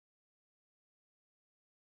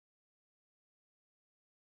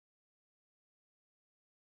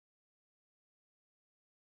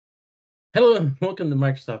Hello and welcome to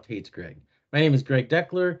Microsoft Hates Greg. My name is Greg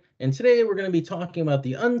Deckler, and today we're going to be talking about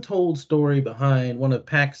the untold story behind one of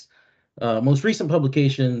Pac's most recent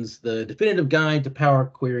publications, The Definitive Guide to Power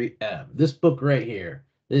Query M. This book right here.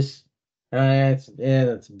 It's a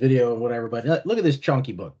video or whatever, but look at this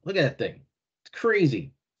chunky book. Look at that thing. It's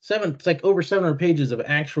crazy. It's like over 700 pages of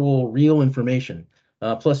actual real information,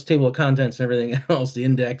 plus table of contents and everything else. The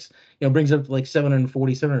index, brings up to like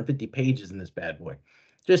 740, 750 pages in this bad boy.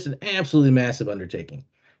 Just an absolutely massive undertaking.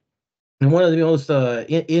 And one of the most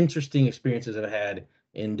interesting experiences I've had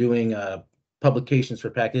in doing publications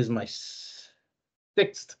for Pact is my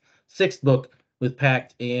sixth sixth book with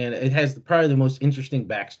Pact, and it has probably the most interesting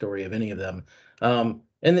backstory of any of them. And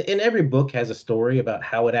every book has a story about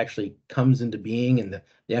how it actually comes into being and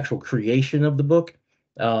the actual creation of the book.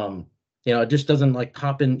 Um, it just doesn't like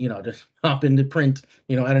pop in, just pop into print,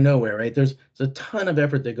 out of nowhere, right? There's a ton of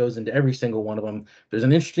effort that goes into every single one of them. There's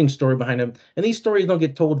an interesting story behind them, and these stories don't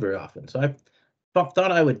get told very often. So I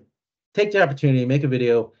thought I would take the opportunity, make a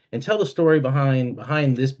video, and tell the story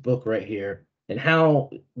behind this book right here and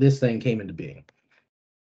how this thing came into being.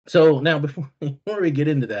 So now, before we get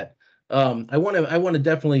into that, I want to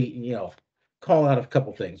definitely call out a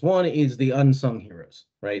couple things. One is the unsung heroes,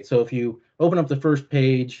 right? So if you open up the first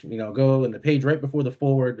page, go in the page right before the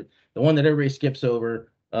forward, the one that everybody skips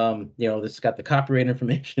over, that's got the copyright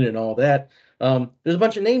information and all that. There's a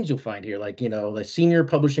bunch of names you'll find here, like the senior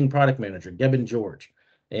publishing product manager, Devin George,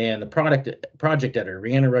 and the project editor,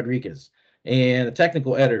 Rihanna Rodriguez, and the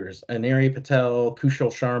technical editors, Anari Patel,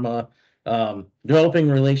 Kushal Sharma, developing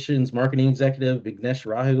relations marketing executive Vignesh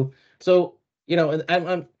Rahu. So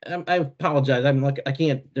I apologize. I'm like I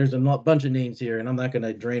can't. There's a bunch of names here, and I'm not going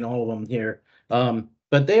to drain all of them here.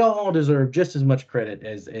 But they all deserve just as much credit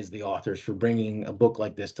as the authors for bringing a book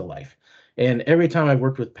like this to life. And every time I've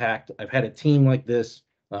worked with Pact, I've had a team like this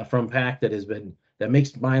from Pact that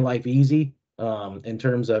makes my life easy in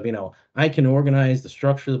terms of I can organize the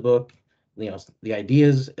structure of the book, the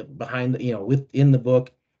ideas behind within the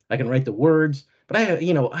book. I can write the words, but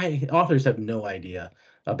I authors have no idea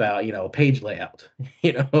about page layout,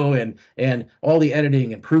 and all the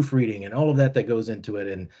editing and proofreading and all of that goes into it,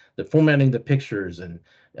 and the formatting the pictures, and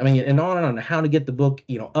I mean, and on how to get the book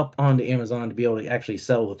up onto Amazon to be able to actually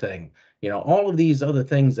sell the thing. All of these other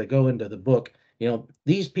things that go into the book.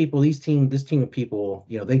 These people, this team of people,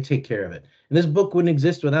 they take care of it, and this book wouldn't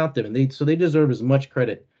exist without them, and they deserve as much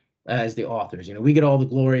credit as the authors. We get all the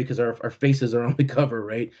glory because our faces are on the cover,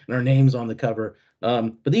 right? And our names on the cover.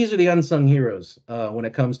 But these are the unsung heroes when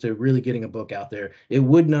it comes to really getting a book out there. It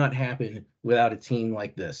would not happen without a team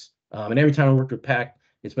like this. And every time I worked with Pact,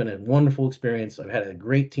 it's been a wonderful experience. I've had a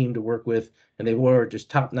great team to work with, and they were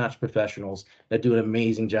just top-notch professionals that do an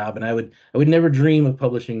amazing job. And I would never dream of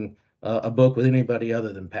publishing a book with anybody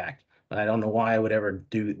other than Pact. I don't know why I would ever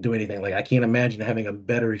do anything like. I can't imagine having a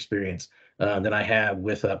better experience than I have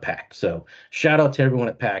with Pact. So shout out to everyone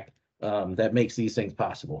at Pact that makes these things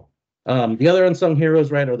possible. The other unsung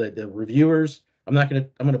heroes, right, are the reviewers. I'm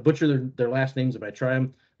gonna butcher their last names if I try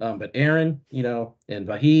them. But Aaron, and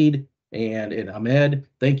Vahid and Ahmed,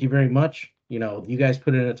 thank you very much. You guys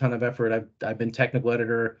put in a ton of effort. I've been technical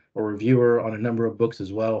editor or reviewer on a number of books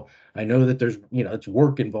as well. I know that there's it's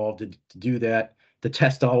work involved to do that, to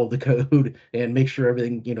test all of the code and make sure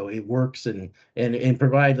everything it works and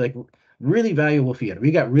provide like really valuable feedback.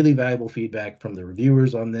 We got really valuable feedback from the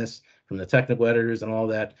reviewers on this, from the technical editors and all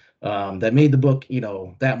that, that made the book,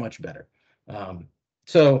 that much better.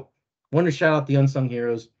 So want to shout out the unsung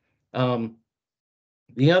heroes. Um,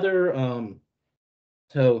 the other,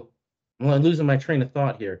 so I'm losing my train of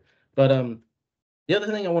thought here, but the other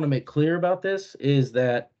thing I want to make clear about this is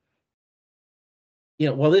that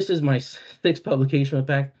while this is my sixth publication with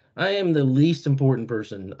Pact, I am the least important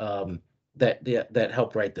person that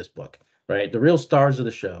helped write this book. Right, the real stars of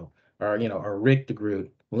the show are Rick DeGroot,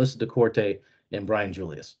 Melissa DeCorte, and Brian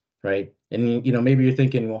Julius. Right, and maybe you're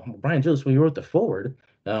thinking, well, Brian Julius, well, you wrote the forward,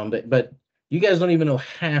 but you guys don't even know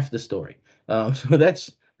half the story. So that's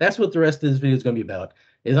what the rest of this video is going to be about.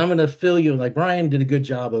 Is I'm going to fill you like Brian did a good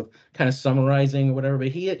job of kind of summarizing or whatever, but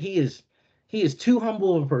he is too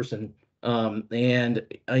humble of a person and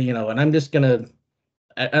and I'm just gonna,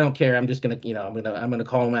 I don't care. I'm just gonna, I'm gonna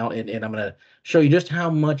call him out and I'm gonna show you just how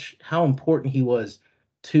important he was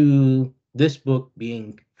to this book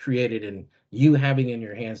being created and you having it in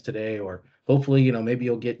your hands today, or hopefully, maybe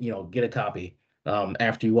you'll get a copy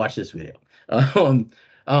after you watch this video.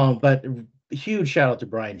 Um, but huge shout out to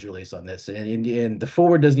Brian Julius on this, and the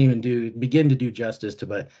forward doesn't even begin to do justice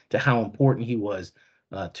to how important he was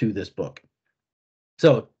to this book.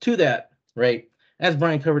 So to that, right, as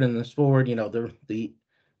Brian covered in this forward, the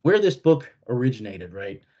where this book originated,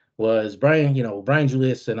 right, was Brian, Brian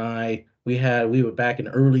Julius and I, we were back in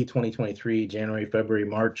early 2023, January, February,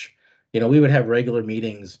 March. We would have regular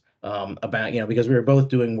meetings about, because we were both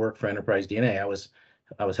doing work for Enterprise DNA. I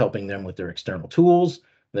was helping them with their external tools,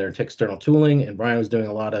 their external tooling, and Brian was doing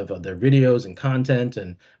a lot of their videos and content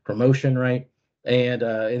and promotion, right?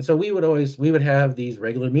 And so we would have these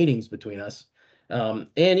regular meetings between us. And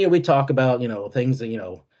we talk about things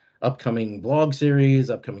that upcoming blog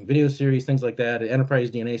series, upcoming video series, things like that,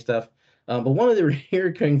 enterprise DNA stuff. But one of the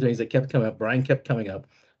recurring things that kept coming up, Brian kept coming up,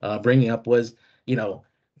 bringing up was, you know,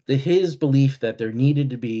 his belief that there needed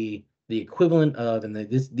to be the equivalent of, and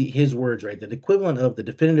his words, right, the equivalent of the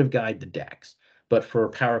definitive guide to DAX, but for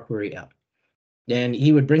Power Query M. And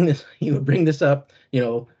he would bring this up,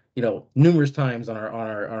 numerous times on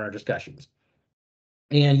our discussions.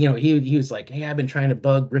 And he was like, "Hey, I've been trying to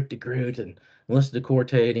bug Rick DeGroot and Melissa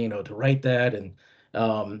DeCourte, to write that." And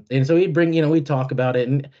so we'd talk about it,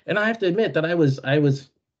 and I have to admit that I was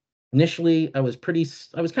initially I was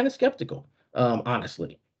kind of skeptical,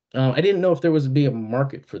 honestly. I didn't know if there was be a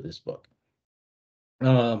market for this book,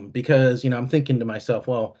 because I'm thinking to myself,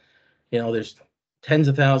 well, there's tens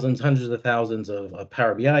of thousands, hundreds of thousands of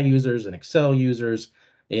Power BI users and Excel users,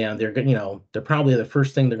 and they're probably the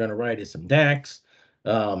first thing they're going to write is some DAX.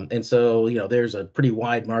 And so, there's a pretty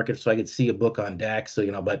wide market, so I could see a book on DAX.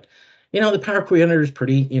 So, but the Power Query Editor is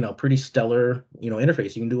pretty stellar,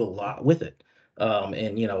 interface. You can do a lot with it.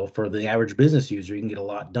 And for the average business user, you can get a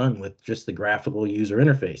lot done with just the graphical user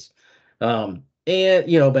interface. And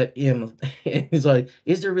but it's like,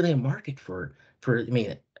 is there really a market I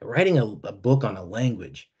mean, writing a book on a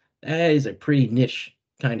language, that is a pretty niche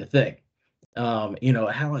kind of thing. How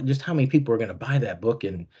many people are going to buy that book,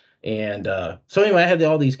 and so anyway, I had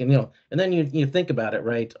all these, and then you think about it,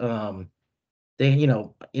 right? The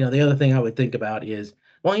other thing I would think about is,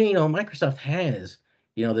 well, Microsoft has,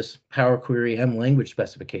 this Power Query M language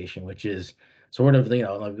specification, which is sort of,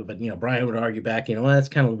 but Brian would argue back, well, that's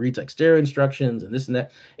kind of reads like stereo instructions and this and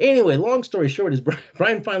that. Anyway, long story short is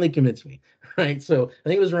Brian finally convinced me, right? So I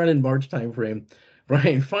think it was around in March timeframe.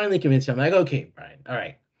 Brian finally convinced me. I'm like, okay, Brian, all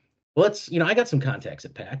right, well, I got some contacts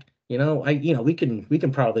at PAC. We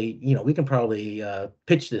can probably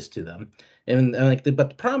pitch this to them. And but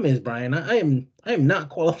the problem is, Brian, I am not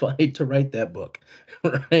qualified to write that book,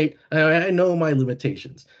 right? I know my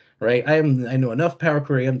limitations, right? I know enough Power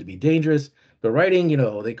Query M to be dangerous, but writing,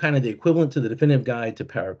 the equivalent to the definitive guide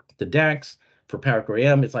to DAX for Power Query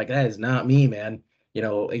M, it's like, that is not me, man.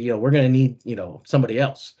 We're gonna need, somebody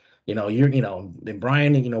else. And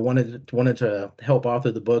Brian, wanted to help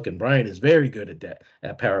author the book, and Brian is very good at that,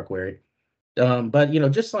 at Power Query. But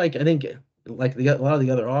just like I think, like a lot of the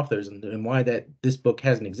other authors, and why that this book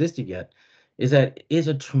hasn't existed yet, is that it is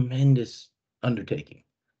a tremendous undertaking,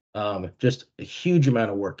 just a huge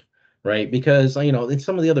amount of work, right? Because in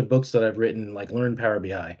some of the other books that I've written, like Learn Power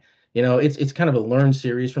BI, it's kind of a learn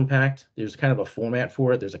series from Pact. There's kind of a format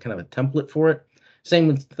for it. There's a kind of a template for it. Thing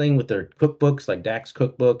with their cookbooks, like DAX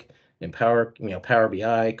cookbook and Power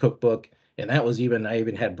BI cookbook. And that was I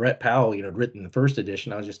even had Brett Powell, written the first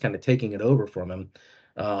edition. I was just kind of taking it over from him,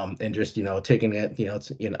 and just, taking it,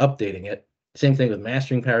 updating it. Same thing with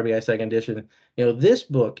Mastering Power BI second edition. This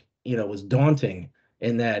book, was daunting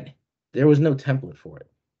in that there was no template for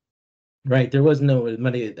it, right? There was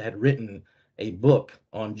nobody that had written a book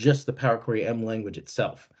on just the Power Query M language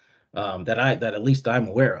itself, that at least I'm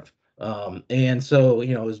aware of. And so,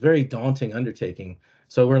 it was very daunting undertaking.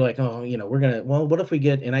 So we're like, oh, well, what if we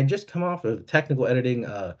get, and I just come off of technical editing,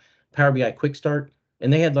 Power BI Quick Start,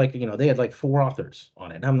 and they had like four authors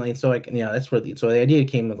on it. And I'm like, so like, that's where so the idea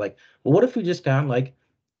came with, like, well, what if we just got like,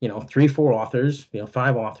 three, four authors,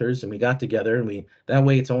 five authors, and we got together, and that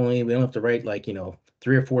way we don't have to write like,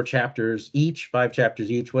 three or four chapters each, five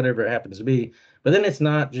chapters each, whatever it happens to be. But then it's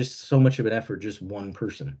not just so much of an effort, just one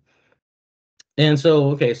person. And so,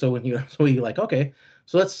 okay, so so we like, okay,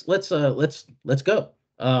 so let's go.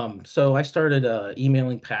 So I started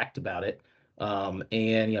emailing Pact about it,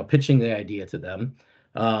 and pitching the idea to them.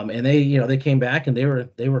 And they came back, and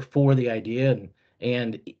they were for the idea,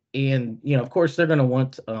 and of course they're going to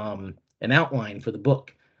want an outline for the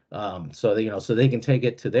book. So they can take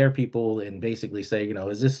it to their people and basically say,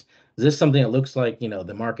 is this something that looks like,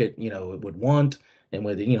 the market, would want, and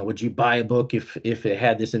would you buy a book if it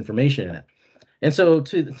had this information in it? And so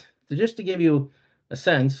just to give you a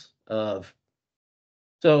sense of,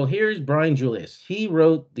 so here's Brian Julius. He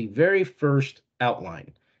wrote the very first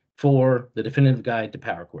outline for the definitive guide to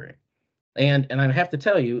Power Query. And I have to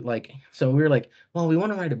tell you, like, so we were like, well, we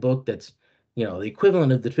want to write a book the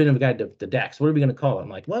equivalent of the definitive guide to DAX. What are we going to call it? I'm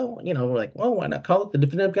like, well, we're like, well, why not call it the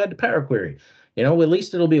definitive guide to Power Query? At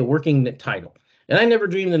least it'll be a working title. And I never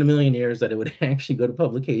dreamed in a million years that it would actually go to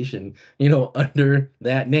publication, under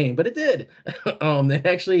that name, but it did.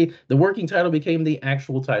 The working title became the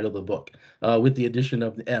actual title of the book, with the addition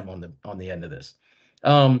of the M on the end of this.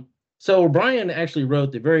 So Brian actually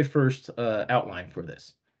wrote the very first outline for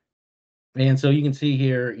this. And so you can see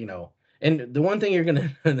here, and the one thing you're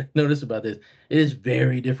going to notice about this, it is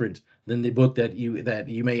very different than the book that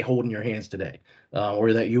you may hold in your hands today,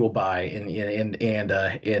 or that you will buy and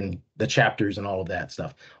the chapters and all of that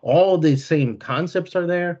stuff. All the same concepts are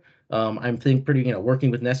there. I'm think pretty, working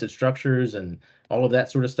with nested structures and all of that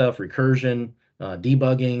sort of stuff, recursion,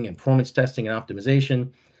 debugging, and performance testing and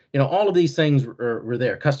optimization. All of these things were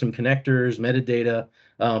there. Custom connectors, metadata,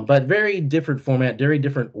 but very different format, very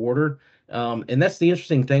different order. And that's the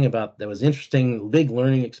interesting thing that was interesting, big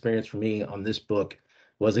learning experience for me on this book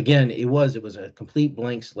was, again, it was a complete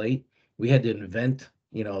blank slate. We had to invent,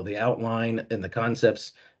 the outline and the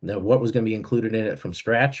concepts, what was going to be included in it from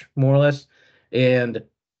scratch, more or less. And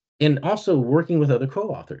also working with other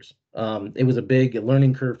co-authors. It was a big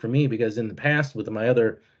learning curve for me because in the past with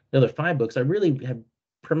the other 5 books, I really have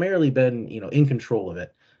primarily been, in control of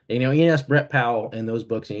it. And, you asked Brett Powell in those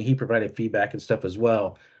books, and he provided feedback and stuff as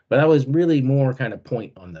well. But I was really more kind of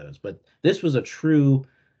point on those. But this was a true,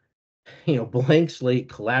 blank slate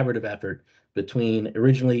collaborative effort between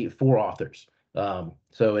originally 4 authors.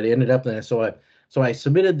 So it ended up that so I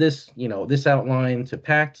submitted this outline to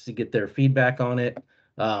PACT to get their feedback on it.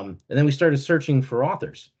 And then we started searching for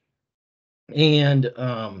authors. And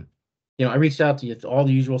I reached out to all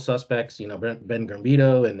the usual suspects, Ben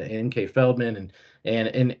Gambito and N.K. Feldman and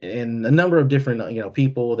a number of different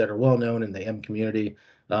people that are well known in the M community,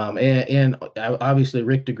 and obviously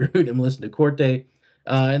Rick DeGroot and Melissa DeCorte,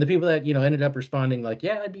 and the people that ended up responding like,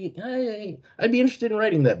 yeah, I'd be interested in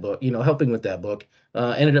writing that book, helping with that book.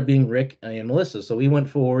 Ended up being Rick and Melissa, so we went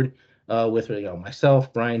forward with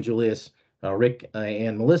myself, Brian, Julius, Rick,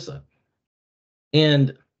 and Melissa,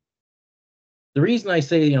 and the reason I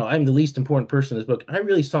say, I'm the least important person in this book, I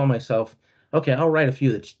really saw myself, okay, I'll write a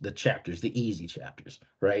few of the chapters, the easy chapters,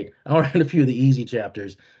 right? I'll write a few of the easy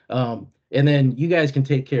chapters. And then you guys can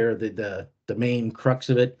take care of the main crux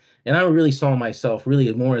of it. And I really saw myself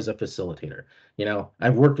really more as a facilitator.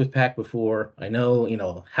 I've worked with PAC before. I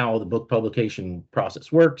know, how the book publication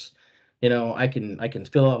process works. I can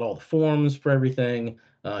fill out all the forms for everything,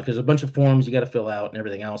 because a bunch of forms you got to fill out and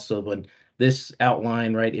everything else. So when this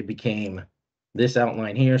outline, right, it became this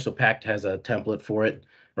outline here. So PACT has a template for it,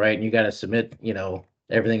 right? And you got to submit,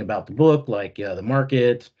 everything about the book, like the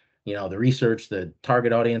market, the research, the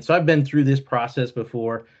target audience. So I've been through this process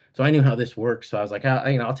before, so I knew how this works. So I was like,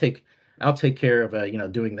 I'll take care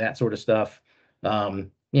of, doing that sort of stuff.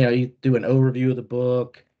 You do an overview of the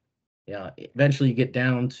book. Eventually you get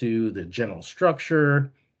down to the general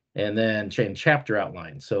structure and then change chapter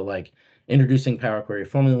outline. So like introducing Power Query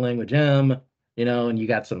Formula Language M, and you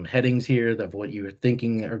got some headings here of what you were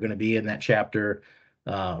thinking are going to be in that chapter,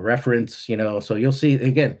 reference, so you'll see,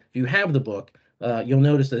 again, if you have the book, you'll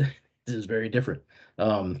notice that this is very different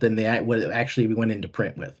than what it actually went into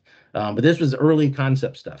print with. But this was early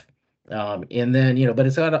concept stuff. And then, but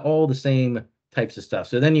it's got all the same types of stuff.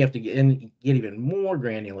 So then you have to get even more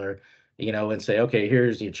granular, and say, okay,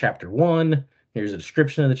 here's your chapter 1. Here's a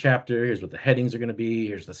description of the chapter. Here's what the headings are going to be.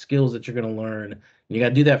 Here's the skills that you're going to learn. And you got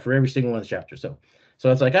to do that for every single one of the chapters. So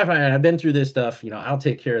it's like, I've been through this stuff. I'll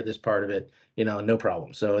take care of this part of it. No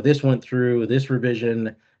problem. So this went through this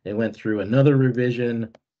revision. It went through another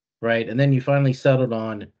revision, right? And then you finally settled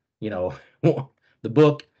on, the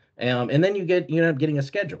book. And then you end up getting a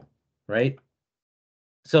schedule, right?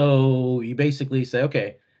 So you basically say,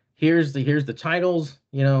 okay, here's the titles,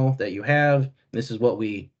 that you have. This is what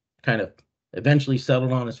we kind of eventually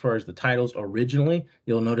settled on as far as the titles originally.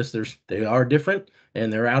 You'll notice they are different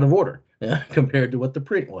and they're out of order compared to what the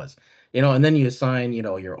print was. And then you assign,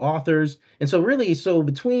 your authors. And so really, so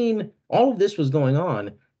between all of this was going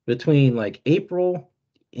on between like April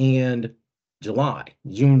and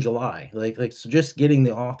June, July, like so just getting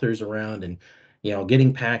the authors around and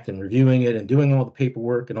getting packed and reviewing it and doing all the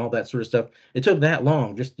paperwork and all that sort of stuff. It took that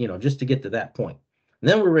long just to get to that point. And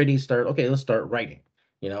then we're ready to start. Okay, let's start writing.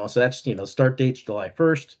 So that's start date's July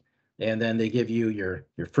 1st, and then they give you your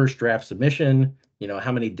first draft submission.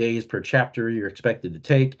 How many days per chapter you're expected to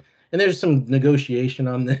take, and there's some negotiation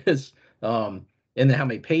on this. And then how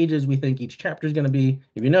many pages we think each chapter is going to be.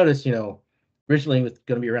 If you notice, originally it was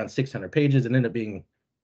going to be around 600 pages, and ended up being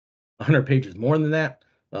 100 pages more than that,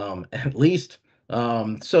 at least.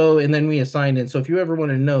 So, and then we assigned in. So if you ever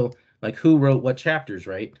want to know like who wrote what chapters,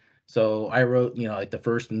 right? So I wrote, like the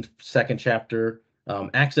first and second chapter,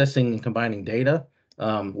 accessing and combining data,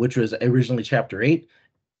 which was originally chapter 8,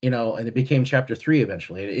 and it became chapter 3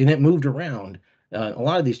 eventually, and it moved around. A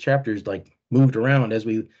lot of these chapters like moved around as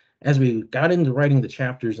we got into writing the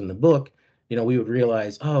chapters in the book. We would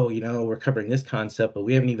realize, oh, we're covering this concept, but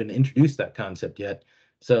we haven't even introduced that concept yet.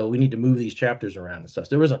 So we need to move these chapters around and stuff. So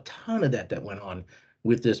there was a ton of that went on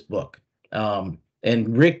with this book. And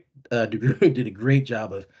Rick DeGroot did a great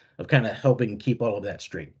job of kind of helping keep all of that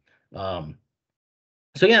straight. Um,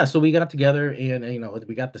 so yeah, so we got together and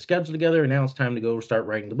we got the schedule together, and now it's time to go start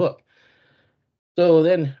writing the book. So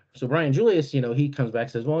Brian Julius, he comes back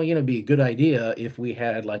and says, well, it'd be a good idea if we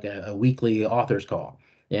had like a weekly authors call.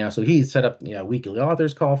 So he set up a weekly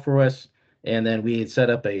authors call for us, and then we had set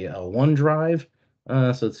up a OneDrive.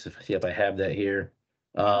 So let's see if I have that here.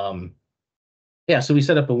 Um, yeah, so we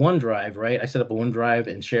set up a OneDrive, right? I set up a OneDrive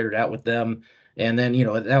and shared it out with them. And then,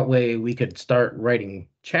 that way we could start writing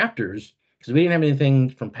chapters because we didn't have anything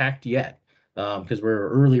from Pact yet, because we're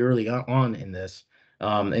early on in this.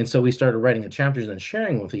 And so we started writing the chapters and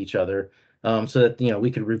sharing with each other, so that, we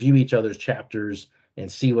could review each other's chapters and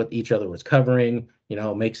see what each other was covering,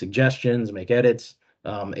 make suggestions, make edits,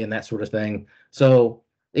 and that sort of thing. So,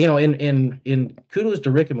 in kudos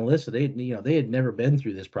to Rick and Melissa, they had never been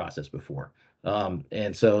through this process before.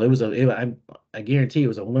 And so I guarantee it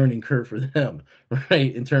was a learning curve for them,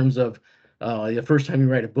 right? In terms of the first time you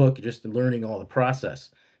write a book, just learning all the process.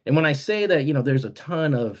 And when I say that, there's a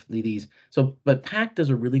ton of these, but Pact does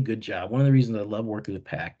a really good job. One of the reasons I love working with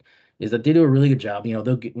Pact is that they do a really good job.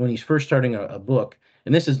 They'll get, when he's first starting a book,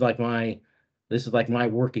 and this is like my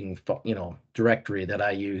working, directory that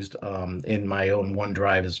I used in my own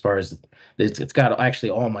OneDrive. As far as it's got actually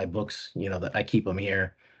all my books, that I keep them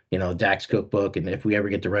here, Dax Cookbook, and if we ever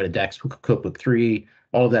get to write a Dax Cookbook 3,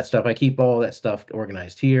 all of that stuff, I keep all that stuff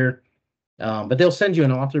organized here. But they'll send you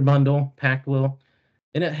an author bundle, Pact will,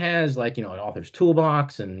 and it has like an author's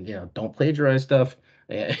toolbox and don't plagiarize stuff,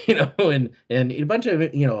 and and a bunch of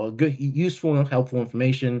good, useful, helpful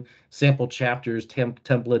information, sample chapters,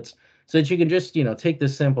 templates, so that you can just take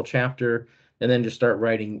this sample chapter and then just start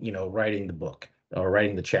writing the book or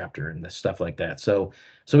writing the chapter and the stuff like that. So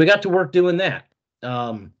we got to work doing that.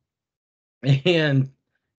 Um, and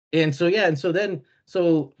so yeah, and so then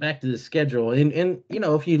so back to the schedule, and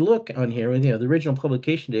if you look on here, with the original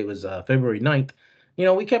publication date was February 9th.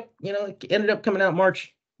 We kept, it ended up coming out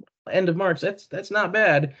end of March. That's not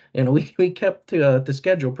bad. We kept to the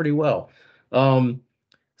schedule pretty well. Um,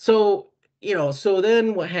 so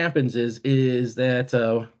then what happens is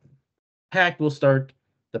that Pact will start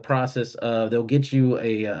the process of, they'll get you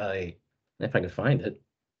a, if I can find it,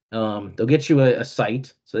 they'll get you a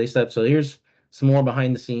site. So they set up, so here's some more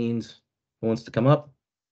behind the scenes. Who wants to come up?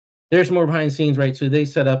 There's more behind the scenes, right? So they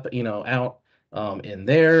set up, out in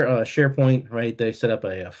their SharePoint, right? They set up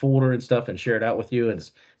a folder and stuff and share it out with you, and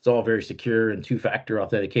it's all very secure and two-factor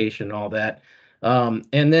authentication and all that.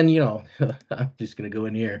 And then, I'm just gonna go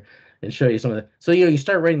in here and show you some of the. So you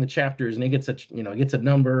start writing the chapters, and it gets a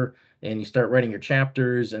number, and you start writing your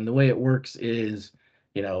chapters. And the way it works is,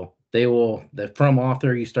 the from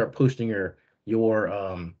author, you start posting your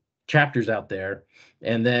chapters out there,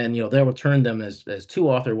 and then they'll return them as to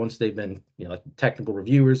author once they've been, like technical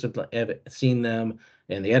reviewers have seen them,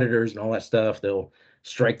 and the editors and all that stuff. They'll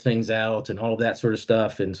strike things out and all of that sort of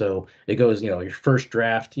stuff, and so it goes, your first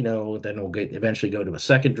draft, then it'll eventually go to a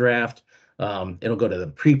second draft. It'll go to the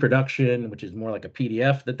pre-production, which is more like a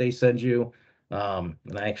PDF that they send you. And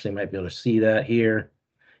I actually might be able to see that here.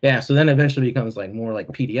 Yeah, so then eventually becomes like more like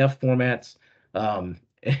PDF formats.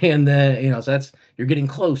 And then, so you're getting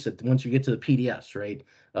close once you get to the PDFs, right?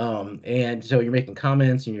 And so you're making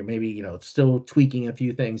comments, and you're maybe, still tweaking a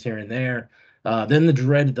few things here and there. Then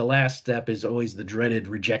the last step is always the dreaded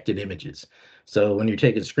rejected images. So when you're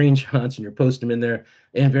taking screenshots and you're posting them in there,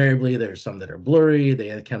 invariably there's some that are blurry,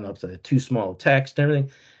 they come up to too small text and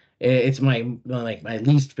everything. It's my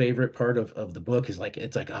least favorite part of the book. Is like,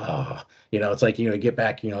 it's like, oh, it's like, you get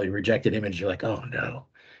back, your rejected image, you're like, oh no.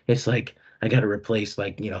 It's like I got to replace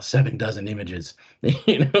like 7 dozen images.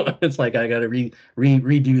 It's like I got to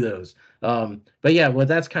redo those. But yeah, well,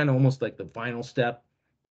 that's kind of almost like the final step.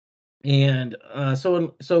 And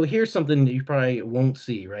so here's something that you probably won't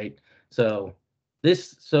see, right? So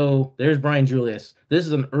there's Brian Julius. This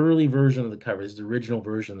is an early version of the cover. This is the original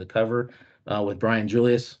version of the cover, with Brian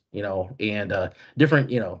Julius, and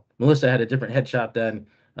different, Melissa had a different headshot then.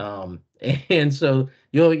 And so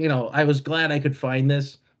I was glad I could find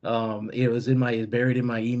this. It was buried in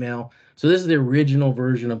my email. So this is the original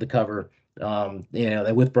version of the cover.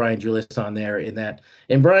 that with Brian Julius on there in that,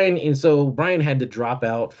 and so Brian had to drop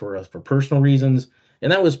out for personal reasons,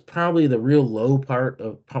 and that was probably the real low point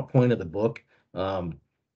of the book. Um,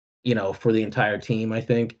 for the entire team, I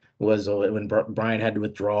think, was when Brian had to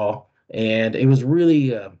withdraw, and it was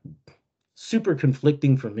really super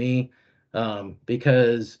conflicting for me,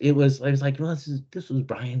 because I was like, well, this was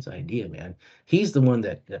Brian's idea, man. He's the one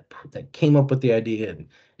that came up with the idea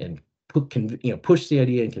and pushed the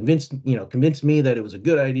idea and convinced me that it was a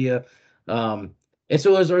good idea. Um, and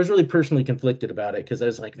so I was really personally conflicted about it because I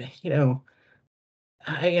was like, man,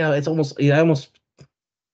 it's almost, I almost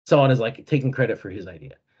saw it as like taking credit for his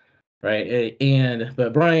idea, right? And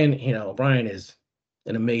but Brian is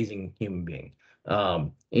an amazing human being.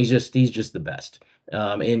 He's just the best.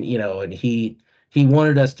 And he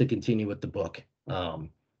wanted us to continue with the book.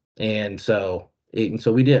 And so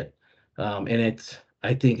we did. And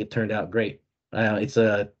I think it turned out great. It's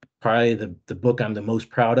probably the book I'm the most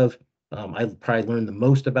proud of. I probably learned the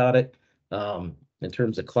most about it, in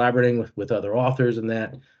terms of collaborating with other authors and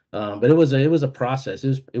that. But it was a process.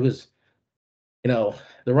 It was you know,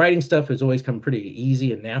 the writing stuff has always come pretty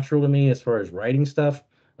easy and natural to me as far as writing stuff.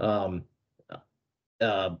 Um,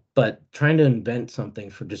 but trying to invent something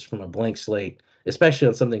from a blank slate, especially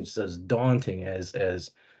on something just as daunting as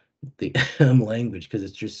the language, because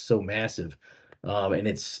it's just so massive. And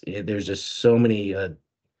there's just so many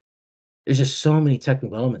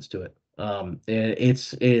technical elements to it. And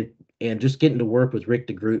just getting to work with Rick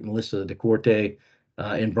DeGroot, Melissa DeCorte,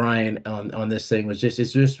 and Brian on this thing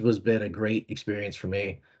was been a great experience for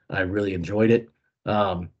me. I really enjoyed it.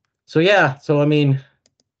 So yeah, so I mean,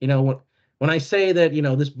 when I say that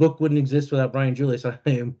this book wouldn't exist without Brian Julius, I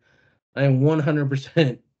am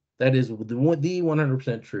 100%. That is the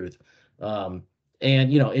 100% truth. Um,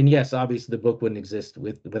 and yes, obviously the book wouldn't exist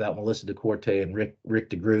without Melissa DeCorte and Rick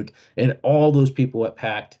DeGroot and all those people at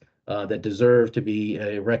Pact, that deserve to be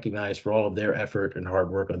recognized for all of their effort and hard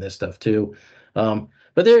work on this stuff too. But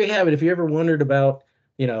there you have it. If you ever wondered about,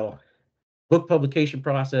 you know, book publication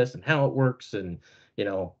process and how it works, and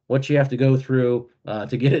what you have to go through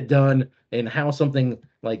to get it done, and how something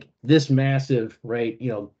like this massive, right,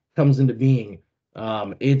 comes into being.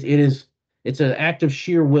 It's an act of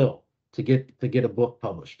sheer will to get a book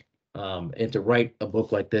published, and to write a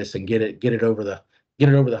book like this and get it over the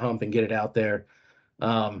hump and get it out there.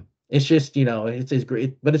 It's just, it's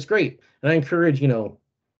great, but it's great. And I encourage, if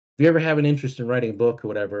you ever have an interest in writing a book or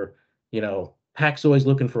whatever, Hack's always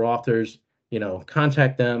looking for authors.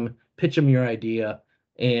 Contact them, pitch them your idea,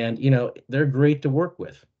 and they're great to work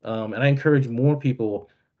with. And I encourage more people.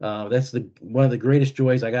 That's the one of the greatest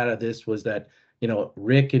joys I got out of this was that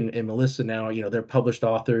Rick and Melissa now, they're published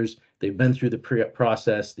authors. They've been through the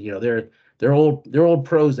process. They're old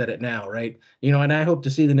pros at it now, right? And I hope to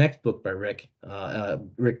see the next book by Rick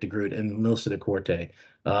DeGroot and Melissa DeCorte.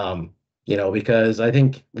 Because I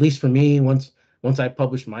think, at least for me, once I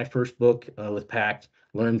published my first book with Pact,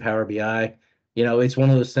 Learn Power BI, it's one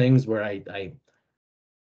of those things where I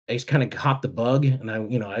just kind of caught the bug, and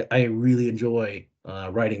I really enjoy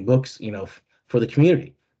writing books, for the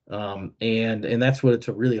community, and that's what it's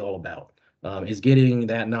really all about, is getting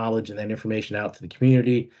that knowledge and that information out to the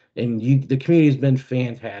community, and the community has been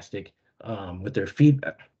fantastic with their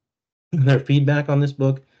feedback on this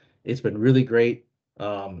book. It's been really great.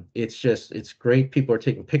 It's great. People are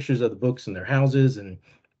taking pictures of the books in their houses and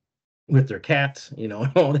with their cats, and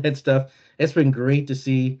all that stuff. It's been great to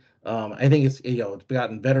see. I think it's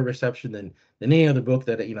gotten better reception than any other book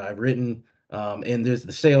that I've written. And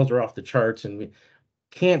the sales are off the charts, and we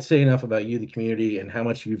can't say enough about you, the community, and how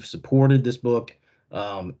much you've supported this book,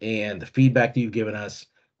 and the feedback that you've given us,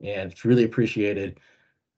 and it's really appreciated.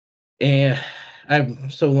 And I'm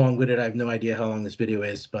so long-winded, I have no idea how long this video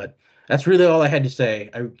is, but that's really all I had to say.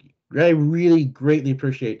 I really greatly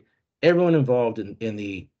appreciate everyone involved in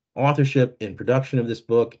the authorship and production of this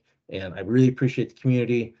book, and I really appreciate the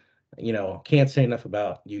community. Can't say enough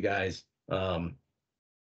about you guys.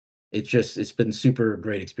 It's been super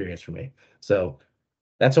great experience for me. So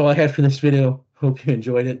that's all I had for this video. Hope you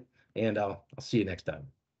enjoyed it, and I'll see you next time.